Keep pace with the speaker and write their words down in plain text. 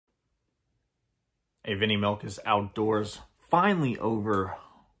Hey, Vinny Milk is outdoors, finally over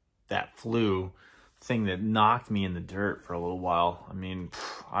that flu thing that knocked me in the dirt for a little while. I mean,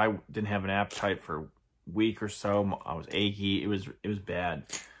 I didn't have an appetite for a week or so. I was achy. It was bad.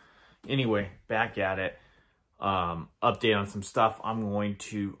 Anyway, back at it. Update on some stuff. I'm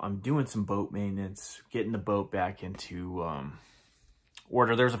doing some boat maintenance, getting the boat back into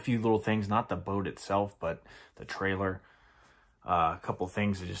order. There's a few little things, not the boat itself, but the trailer. A couple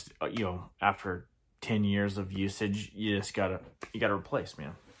things that just, after 10 years of usage, you gotta replace,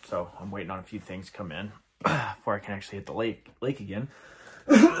 man. So I'm waiting on a few things to come in before I can actually hit the lake again.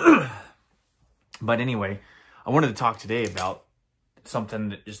 But anyway, I wanted to talk today about something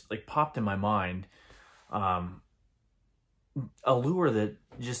that just like popped in my mind. A lure that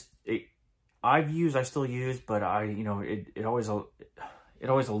I still use, but it always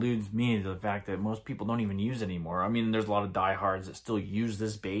eludes me to the fact that most people don't even use it anymore. I mean, there's a lot of diehards that still use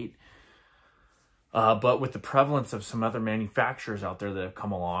this bait. But with the prevalence of some other manufacturers out there that have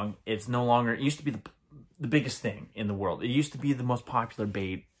come along, it's no longer, it used to be the biggest thing in the world. It used to be the most popular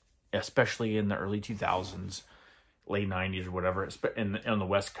bait, especially in the early 2000s, late 90s or whatever, on the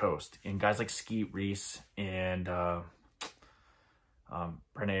West Coast. And guys like Skeet Reese and Brent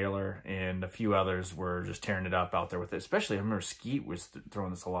Ehrler and a few others were just tearing it up out there with it. Especially, I remember Skeet was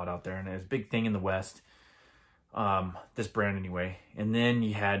throwing this a lot out there, and it was a big thing in the West. This brand anyway. And then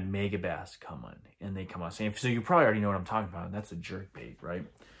you had Megabass come on, and they come on saying, so you probably already know what I'm talking about, and that's a jerk bait, right?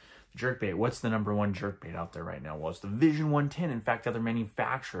 Jerk bait. What's the #1 jerk bait out there right now? Well, it's the Vision 110. In fact, other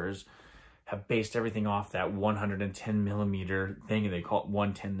manufacturers have based everything off that 110 millimeter thing, and they call it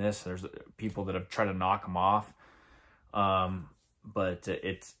 110 this. There's people that have tried to knock them off. But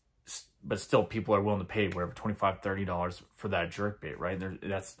still people are willing to pay whatever, $25, $30 for that jerk bait, right?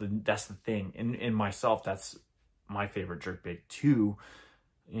 That's the thing. In myself, that's my favorite jerk bait too.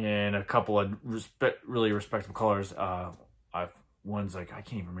 And a couple of really respectable colors. One's like, I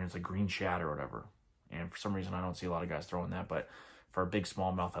can't even remember, it's like green shad or whatever. And for some reason, I don't see a lot of guys throwing that, but for a big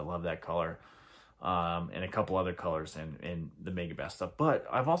smallmouth, I love that color. And a couple other colors and the Megabass stuff. But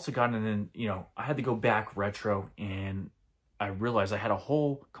I've also gotten in, I had to go back retro, and I realized I had a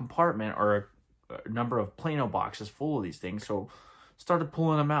whole compartment or a number of Plano boxes full of these things. So started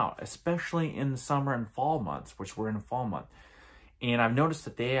pulling them out, especially in the summer and fall months, which we're in a fall month. And I've noticed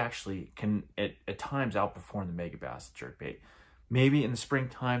that they actually can at times outperform the Megabass jerkbait. Maybe in the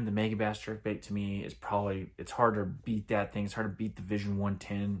springtime, the Megabass jerkbait to me is it's hard to beat that thing. It's hard to beat the Vision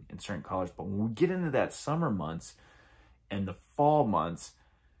 110 in certain colors. But when we get into that summer months and the fall months,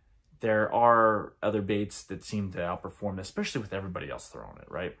 there are other baits that seem to outperform, especially with everybody else throwing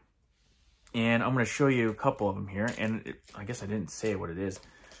it, right? And I'm going to show you a couple of them here. And I guess I didn't say what it is,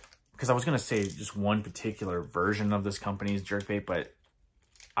 because I was going to say just one particular version of this company's jerkbait, but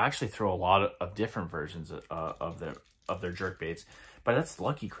I actually throw a lot of different versions of their jerkbaits. But that's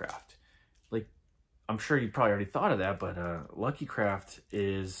Lucky Craft. Like, I'm sure you probably already thought of that, but Lucky Craft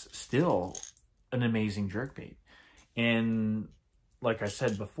is still an amazing jerkbait. And like I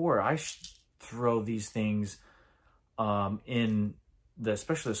said before, I throw these things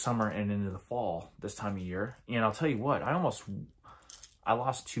especially the summer and into the fall this time of year. And I'll tell you what, I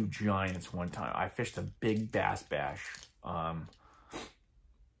lost 2 giants one time. I fished a big bass bash on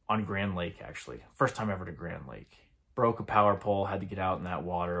Grand Lake, actually. First time ever to Grand Lake. Broke a power pole, had to get out in that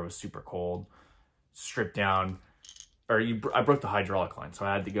water. It was super cold. Stripped down. I broke the hydraulic line, so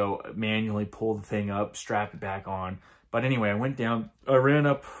I had to go manually pull the thing up, strap it back on. But anyway, I went down, I ran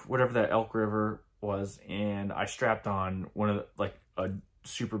up whatever that Elk River was, and I strapped on a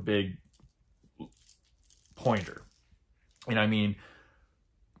super big pointer. And I mean,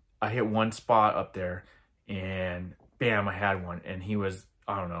 I hit one spot up there, and bam, I had one. And he was,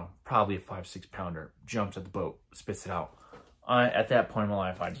 I don't know, probably a 5-6 pounder. Jumps at the boat, spits it out. At that point in my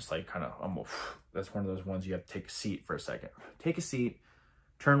life, I just that's one of those ones you have to take a seat for a second. Take a seat,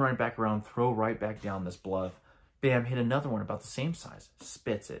 turn right back around, throw right back down this bluff. Bam, hit another one about the same size,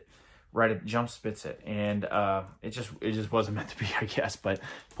 spits it, spits it, and it just wasn't meant to be, I guess. But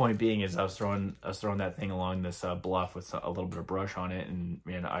point being is I was throwing that thing along this bluff with a little bit of brush on it, and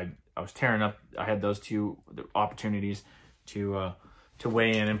man, I was tearing up. I had those 2 opportunities to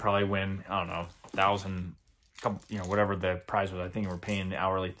weigh in and probably win, I don't know, whatever the prize was. I think we were paying the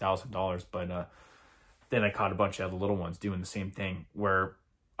hourly $1,000, but then I caught a bunch of other little ones doing the same thing where.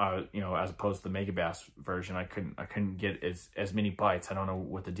 As opposed to the Megabass version, I couldn't get as many bites. I don't know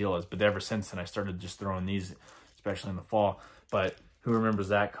what the deal is, but ever since then, I started just throwing these, especially in the fall. But who remembers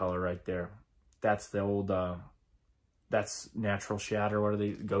that color right there? That's the old, that's natural shad, or what are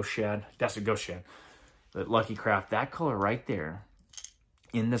they? Ghost shad? That's a ghost shad. The Lucky Craft, that color right there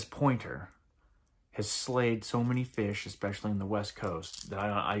in this pointer has slayed so many fish, especially in the West Coast, that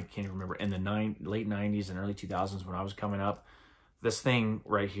I can't even remember. In the late 90s and early 2000s when I was coming up, this thing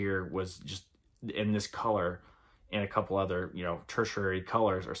right here was just in this color and a couple other, you know, tertiary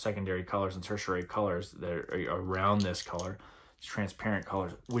colors or secondary colors and tertiary colors that are around this color, transparent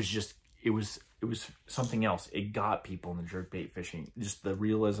colors, was just, it was something else. It got people in the jerkbait fishing. Just the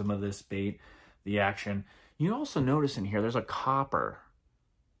realism of this bait, the action. You also notice in here, there's a copper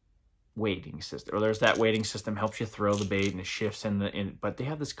weighting system, or there's that weighting system, helps you throw the bait and it shifts but they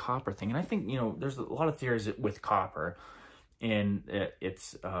have this copper thing. And I think, you know, there's a lot of theories with copper, and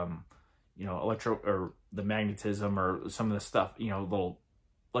it's, you know, or the magnetism or some of the stuff, you know, little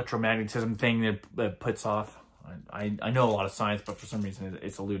electromagnetism thing that puts off. I know a lot of science, but for some reason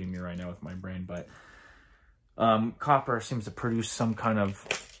it's eluding me right now with my brain. But copper seems to produce some kind of,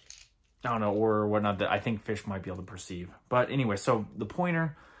 I don't know, ore or whatnot that I think fish might be able to perceive. But anyway, so the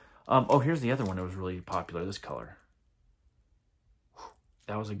pointer, oh, here's the other one that was really popular, this color.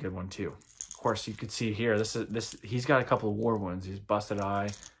 That was a good one too. Of course, you could see here, he's got a couple of war wounds. He's busted eye.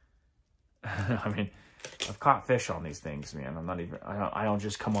 I mean, I've caught fish on these things, man. I don't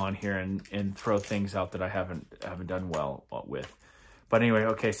just come on here and throw things out that I haven't done well with. But anyway,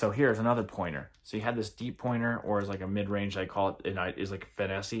 okay, so here's another pointer. So you had this deep pointer, or is like a mid-range, I call it, and is like a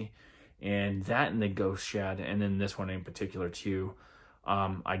finesse. And that and the ghost shad, and then this one in particular too,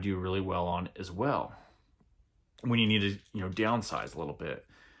 I do really well on as well. When you need to, you know, downsize a little bit.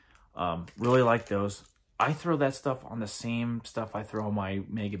 Really like those. I throw that stuff on the same stuff I throw my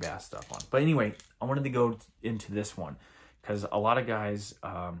Megabass stuff on. But anyway, I wanted to go into this one because a lot of guys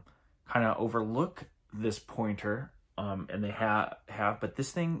kind of overlook this pointer, and they have, but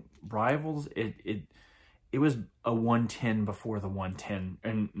this thing rivals it. It was a 110 before the 110,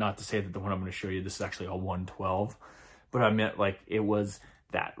 and not to say that the one I'm going to show you, this is actually a 112, but I meant like it was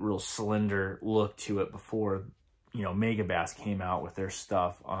that real slender look to it before, you know, Megabass came out with their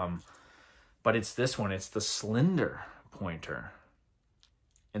stuff. But it's this one, it's the slender pointer,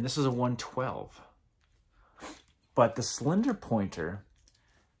 and this is a 112. But the slender pointer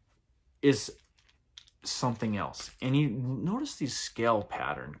is something else. And you notice these scale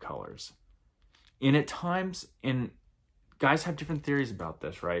pattern colors. And at times, guys have different theories about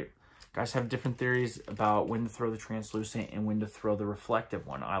this, right? Guys have different theories about when to throw the translucent and when to throw the reflective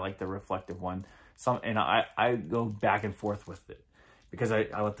one. I like the reflective one. And I go back and forth with it because I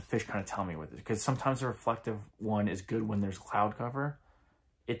let the fish kind of tell me with it. Because sometimes the reflective one is good when there's cloud cover.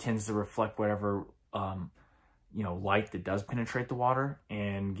 It tends to reflect whatever, you know, light that does penetrate the water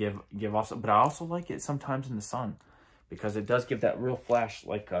and give off. But I also like it sometimes in the sun, because it does give that real flash,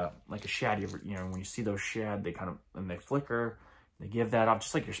 like a shad. You know, when you see those shad, they kind of, and they flicker, they give that off,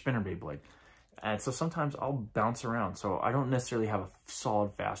 just like your spinnerbait blade. And so sometimes I'll bounce around. So I don't necessarily have a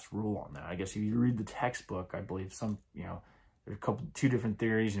solid, fast rule on that. I guess if you read the textbook, I believe you know, there's two different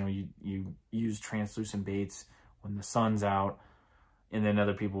theories. You know, you use translucent baits when the sun's out, and then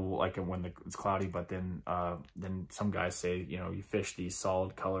other people like it when it's cloudy. But then some guys say, you know, you fish these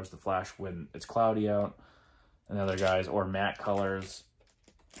solid colors to flash when it's cloudy out. And other guys, or matte colors,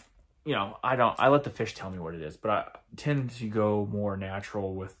 you know, I let the fish tell me what it is, but I tend to go more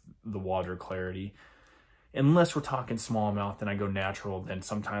natural with the water clarity. Unless we're talking smallmouth and I go natural, then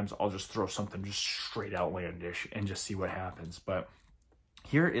sometimes I'll just throw something just straight outlandish and just see what happens. But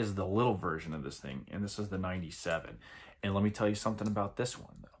here is the little version of this thing, and this is the 97. And let me tell you something about this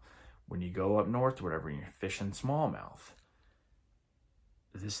one, though. When you go up north or whatever, and you're fishing smallmouth,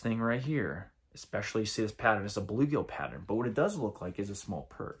 this thing right here, especially, you see this pattern, it's a bluegill pattern, but what it does look like is a small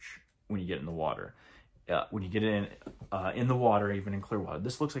perch when you get in the water. When you get it in the water, even in clear water,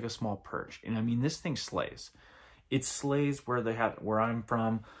 this looks like a small perch. And I mean, this thing slays. It slays where I'm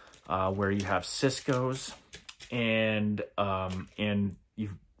from, where you have Cisco's and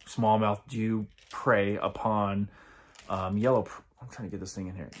smallmouth do prey upon yellow. I'm trying to get this thing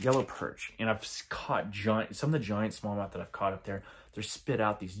in here. Yellow perch. And I've caught some of the giant smallmouth that I've caught up there. They're spit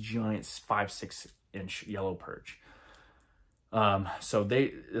out these giant 5-6 inch yellow perch. So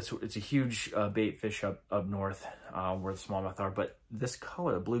it's a huge bait fish up north where the smallmouth are. But this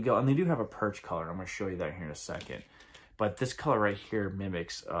color, bluegill, and they do have a perch color. I'm going to show you that here in a second. But this color right here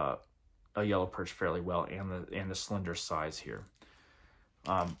mimics a yellow perch fairly well, and the slender size here.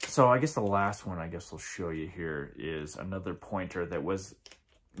 So I guess the last one I guess I'll show you here is another pointer that was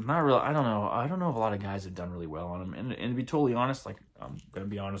not really, I don't know if a lot of guys have done really well on them. And to be totally honest, like, I'm going to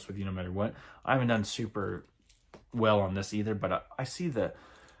be honest with you no matter what, I haven't done super well on this either, but I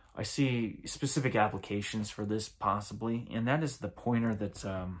see specific applications for this possibly, and that is the pointer that's,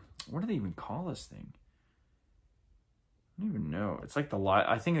 what do they even call this thing? I don't even know. It's like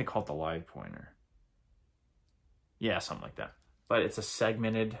I think they call it the live pointer. Yeah, something like that. But it's a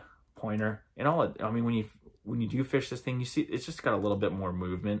segmented pointer. And I mean, when you do fish this thing, you see it's just got a little bit more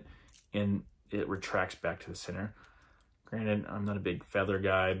movement and it retracts back to the center. Granted, I'm not a big feather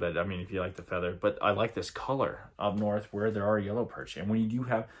guy, but I mean, if you like the feather, but I like this color up north where there are yellow perch. And when you do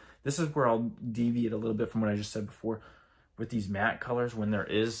have, this is where I'll deviate a little bit from what I just said before with these matte colors. When there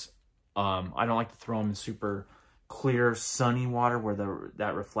is, I don't like to throw them in super clear, sunny water where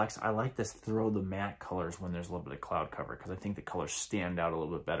that reflects. I like to throw the matte colors when there's a little bit of cloud cover because I think the colors stand out a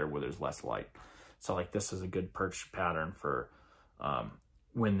little bit better where there's less light. So like this is a good perch pattern for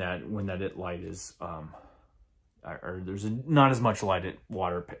when that light is, or there's not as much light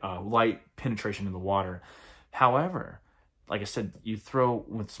penetration in the water. However, like I said, you throw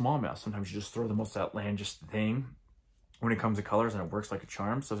with smallmouth, sometimes you just throw the most outlandish thing when it comes to colors and it works like a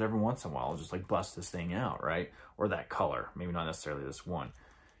charm. So every once in a while, I'll just like bust this thing out, right? Or that color, maybe not necessarily this one.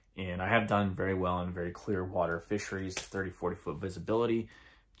 And I have done very well in very clear water fisheries, 30, 40 foot visibility.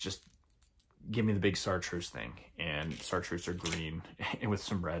 Just give me the big chartreuse thing. And chartreuse are green and with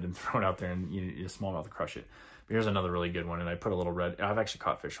some red and throw it out there and you smallmouth crush it. But here's another really good one. And I put a little red. I've actually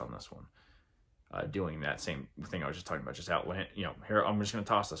caught fish on this one. Doing that same thing I was just talking about, just outland, here, I'm just going to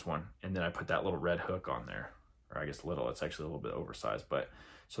toss this one. And then I put that little red hook on there. Or I guess little, it's actually a little bit oversized. But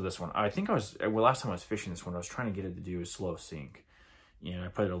so this one, I think last time I was fishing this one, I was trying to get it to do a slow sink. And I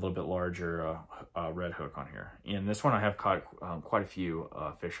put a little bit larger red hook on here. And this one I have caught quite a few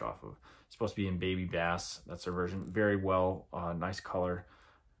fish off of. It's supposed to be in baby bass. That's their version. Very well, nice color,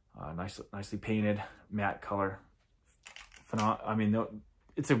 nicely painted, matte color. I mean,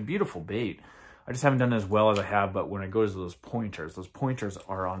 it's a beautiful bait. I just haven't done as well as I have, but when it goes to those pointers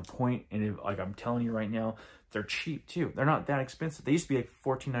are on point. And if, like I'm telling you right now, they're cheap too. They're not that expensive. They used to be like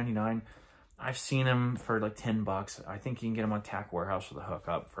 $14.99. I've seen them for like $10. I think you can get them on Tack Warehouse with a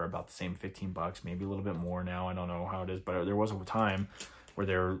hookup for about the same $15, maybe a little bit more now. I don't know how it is, but there was a time where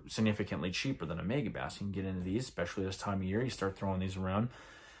they're significantly cheaper than a Megabass. You can get into these, especially this time of year. You start throwing these around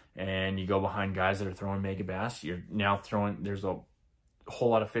and you go behind guys that are throwing Megabass. You're now throwing, there's a whole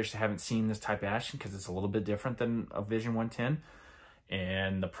lot of fish that haven't seen this type of action because it's a little bit different than a Vision 110.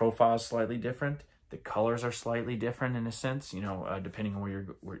 And the profile is slightly different. The colors are slightly different in a sense, depending on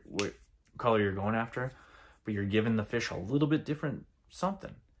what color you're going after, but you're giving the fish a little bit different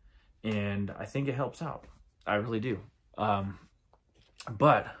something. And I think it helps out. I really do.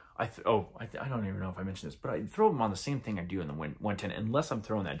 But I don't even know if I mentioned this, but I throw them on the same thing I do in the 110, unless I'm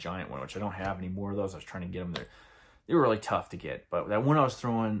throwing that giant one, which I don't have any more of those. I was trying to get them there. They were really tough to get, but that one I was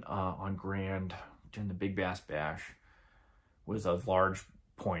throwing on Grand during the Big Bass Bash was a large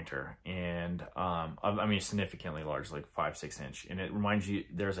pointer, and I mean significantly large, like 5-6 inch, and it reminds you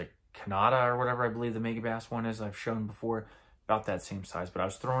there's a Kanata or whatever I believe the Megabass one is I've shown before, about that same size, but I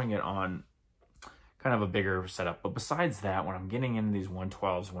was throwing it on kind of a bigger setup. But besides that, when I'm getting into these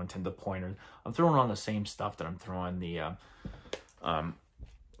 112s, 110, the pointers, I'm throwing on the same stuff that I'm throwing the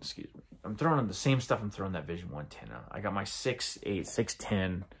I'm throwing on the same stuff I'm throwing that Vision 110 on. I got my 6'8",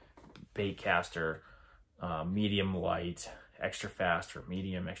 6'10" bait caster, medium light, extra fast, or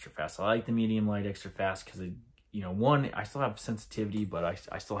medium extra fast. I like the medium light extra fast because one, I still have sensitivity, but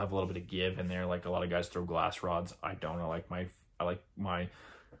I still have a little bit of give in there. Like a lot of guys throw glass rods. I don't. I like my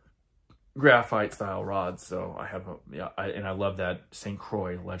graphite style rods. So I have and I love that St.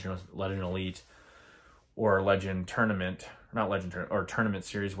 Croix Legend Elite or Legend Tournament, not Legend or Tournament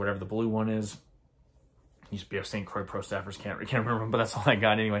Series, whatever the blue one is. Used to be a St. Croix Pro Staffers, can't remember, but that's all I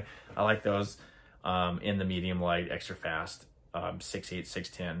got anyway. I like those in the medium light extra fast, 6'8",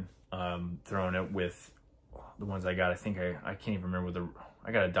 6'10". Throwing it with the ones I got. I think I can't even remember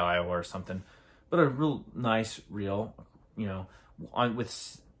I got a dial or something, but a real nice reel,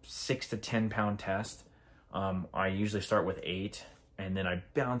 with 6 to 10 pound test. I usually start with 8, and then I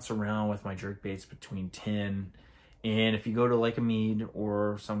bounce around with my jerk baits between 10. And if you go to Lake Mead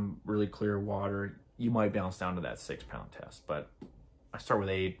or some really clear water, you might bounce down to that 6 pound test. But I start with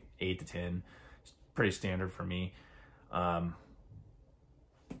 8 to 10. It's pretty standard for me.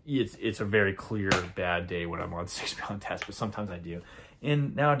 It's a very clear bad day when I'm on 6 pound test, but sometimes I do.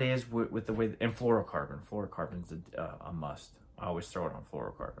 And nowadays with the way, and fluorocarbon is a must. I always throw it on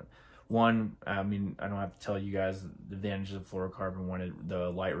fluorocarbon. One, I mean, I don't have to tell you guys the advantages of fluorocarbon. One, the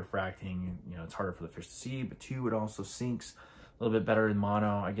light refracting, it's harder for the fish to see, but 2, it also sinks a little bit better in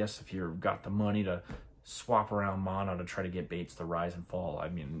mono. I guess if you've got the money to swap around mono to try to get baits to rise and fall, I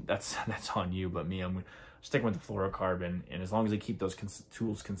mean, that's on you, but me, I'm sticking with the fluorocarbon, and as long as I keep those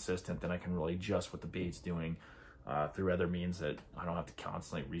tools consistent, then I can really adjust what the bait's doing through other means that I don't have to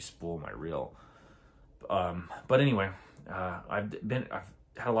constantly re-spool my reel. But anyway, I've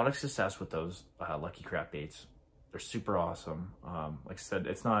had a lot of success with those Lucky Craft baits. They're super awesome. Like I said,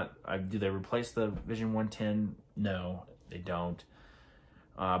 it's not, do they replace the Vision 110? No, they don't.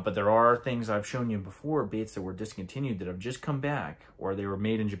 But there are things I've shown you before, baits that were discontinued that have just come back, or they were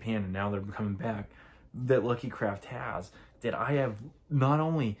made in Japan and now they're coming back, that Lucky Craft has, that I have not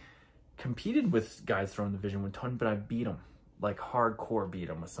only competed with guys throwing the Vision 110, but I've beat them, like hardcore beat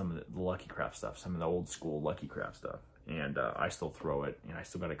them with some of the Lucky Craft stuff, some of the old school Lucky Craft stuff. And I still throw it, and I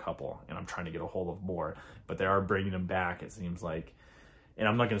still got a couple, and I'm trying to get a hold of more, but they are bringing them back, it seems like. And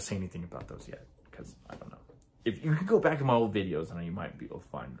I'm not going to say anything about those yet, because I don't know. If you could go back to my old videos, and you might be able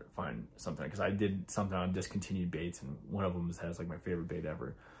to find something, because I did something on discontinued baits, and one of them has like my favorite bait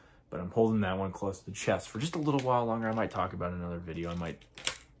ever. But I'm holding that one close to the chest for just a little while longer. I might talk about another video. I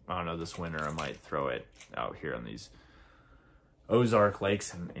don't know, this winter I might throw it out here on these Ozark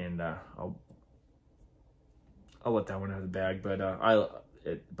lakes, and I'll let that one out of the bag. But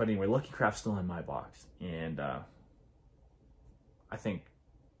but anyway, Lucky Craft's still in my box, and I think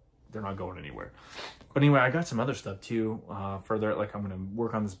they're not going anywhere. But anyway, I got some other stuff too. Further, like I'm gonna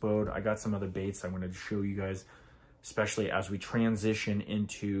work on this boat. I got some other baits I'm gonna show you guys, especially as we transition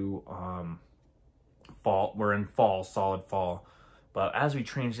into fall. We're in fall, solid fall. But as we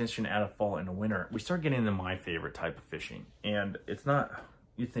transition out of fall into winter, we start getting into my favorite type of fishing. And it's not,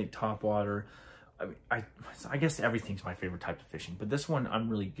 you think topwater. I mean, I guess everything's my favorite type of fishing, but this one I'm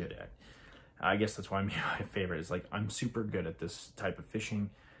really good at. I guess that's why I'm my favorite. Is like I'm super good at this type of fishing,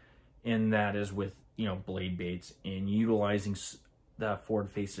 and that is with, you know, blade baits and utilizing the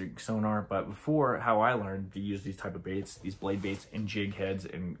forward-facing sonar. But before, how I learned to use these type of baits, these blade baits and jig heads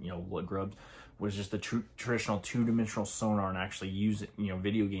and, you know, wood grubs, was just the traditional two-dimensional sonar, and actually use it, you know,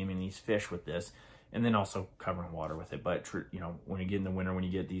 video gaming these fish with this, and then also covering water with it. But you know, when you get in the winter, when you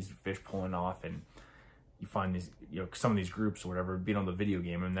get these fish pulling off, and you find these, you know, some of these groups or whatever being on the video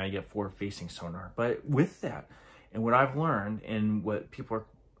game, and now you get forward-facing sonar. But with that, and what I've learned, and what people are,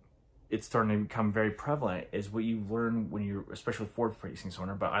 it's starting to become very prevalent, is what you learn when you're, especially with forward-facing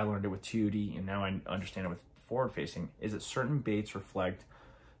sonar, but I learned it with 2D, and now I understand it with forward-facing, is that certain baits reflect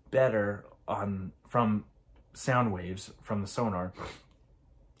better from sound waves from the sonar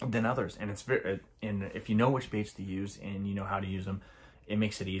than others. And it's very, and if you know which baits to use and you know how to use them, it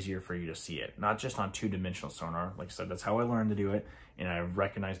makes it easier for you to see it, not just on two-dimensional sonar. Like I said, that's how I learned to do it, and I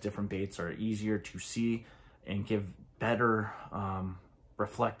recognize different baits are easier to see and give better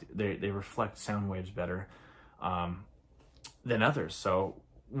they reflect sound waves better than others. So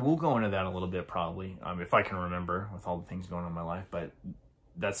we'll go into that a little bit probably, if I can remember, with all the things going on in my life. But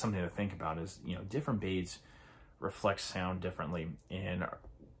that's something to think about, is, you know, different baits reflect sound differently, and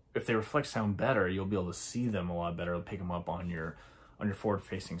if they reflect sound better, you'll be able to see them a lot better. It'll pick them up on your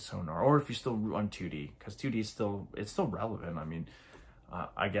forward-facing sonar, or if you still run 2D, because 2D is still relevant. I mean,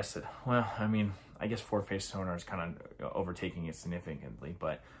 I guess forward-facing sonar is kind of overtaking it significantly,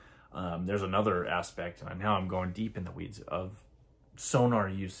 but there's another aspect, and now I'm going deep in the weeds of sonar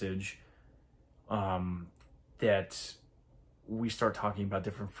usage, that we start talking about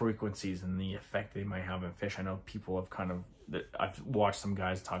different frequencies and the effect they might have in fish. I know people have I've watched some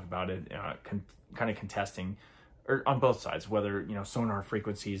guys talk about it, kind of contesting, or on both sides, whether, you know, sonar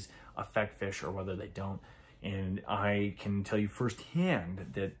frequencies affect fish or whether they don't. And I can tell you firsthand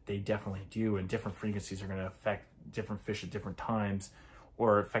that they definitely do, and different frequencies are going to affect different fish at different times,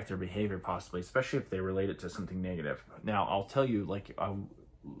 or affect their behavior possibly, especially if they relate it to something negative. Now, I'll tell you, like,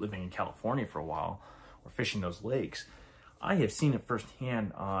 living in California for a while, or fishing those lakes, I have seen it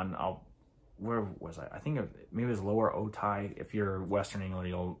firsthand on, where was I? I think maybe it was Lower Otay. If you're Western England,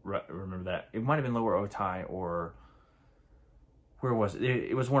 you'll remember that. It might have been Lower Otay, or where was it?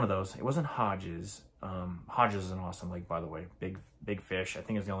 It was one of those. It wasn't Hodges. Hodges is an awesome lake, by the way. Big fish. I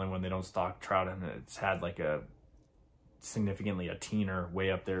think it's the only one they don't stock trout in. It's had like significantly a teener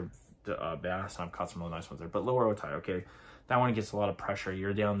way up there, bass, and I've caught some really nice ones there. But Lower Otay, okay, that one gets a lot of pressure.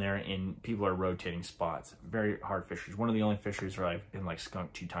 You're down there and people are rotating spots. Very hard fisheries. One of the only fisheries where I've been like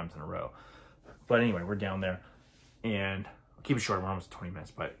skunked 2 times in a row. But anyway, we're down there, and I'll keep it short. We're almost 20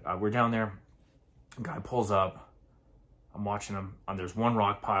 minutes, but we're down there. A guy pulls up. I'm watching him. There's one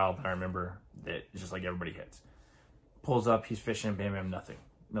rock pile that I remember that is just like everybody hits. Pulls up, he's fishing, bam, bam, nothing.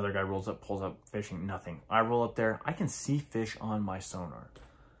 Another guy rolls up, pulls up, fishing, nothing. I roll up there. I can see fish on my sonar,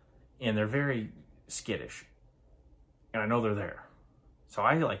 and they're very skittish, and I know they're there. So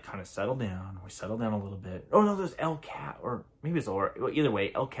I like kind of settle down. We settle down a little bit. Oh no, there's El Cap, or maybe it's lower. Well, either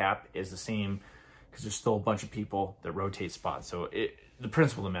way, El Cap is the same, because there's still a bunch of people that rotate spots. So the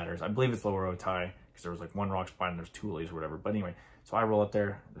principle that matters. I believe it's Lower Otay, because there was like one rock spot and there's 2 leaves or whatever. But anyway, so I roll up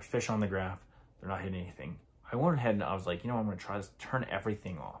there. There's fish on the graph. They're not hitting anything. I went ahead and I was like, you know, I'm going to try this. Turn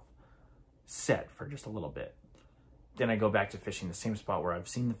everything off. Set for just a little bit. then I go back to fishing the same spot where I've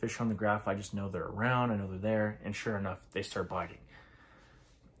seen the fish on the graph. I just know they're around, I know they're there, and sure enough, they start biting.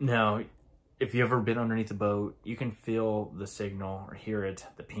 Now, if you've ever been underneath a boat, you can feel the signal or hear it,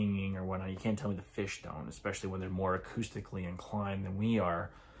 the pinging or whatnot. You can't tell me the fish don't, especially when they're more acoustically inclined than we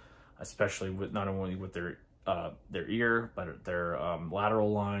are, especially with not only with their ear, but their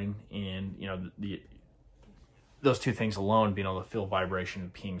lateral line, and you know, those two things alone, being able to feel vibration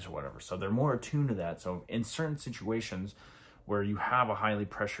and pings or whatever. So they're more attuned to that. So in certain situations where you have a highly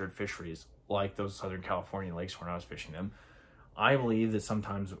pressured fisheries, like those Southern California lakes when I was fishing them, I believe that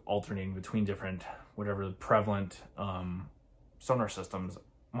sometimes alternating between different, whatever the prevalent sonar systems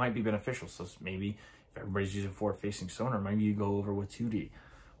might be beneficial. So maybe if everybody's using forward-facing sonar, maybe you go over with 2D,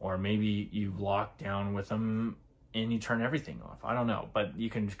 or maybe you lock down with them and you turn everything off. I don't know, but you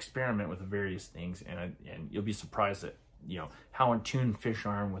can experiment with various things, and you'll be surprised at, you know, how in tune fish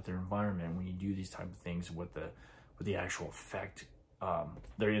are with their environment when you do these type of things, what the actual effect,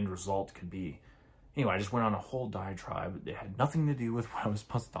 their end result could be. Anyway, I just went on a whole diatribe. It had nothing to do with what I was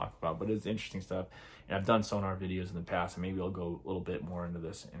supposed to talk about, but it's interesting stuff. And I've done sonar videos in the past, and maybe I'll go a little bit more into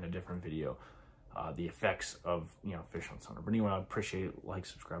this in a different video, the effects of, you know, fish on sonar. But anyway, I appreciate it. Like,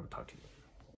 subscribe, and talk to you.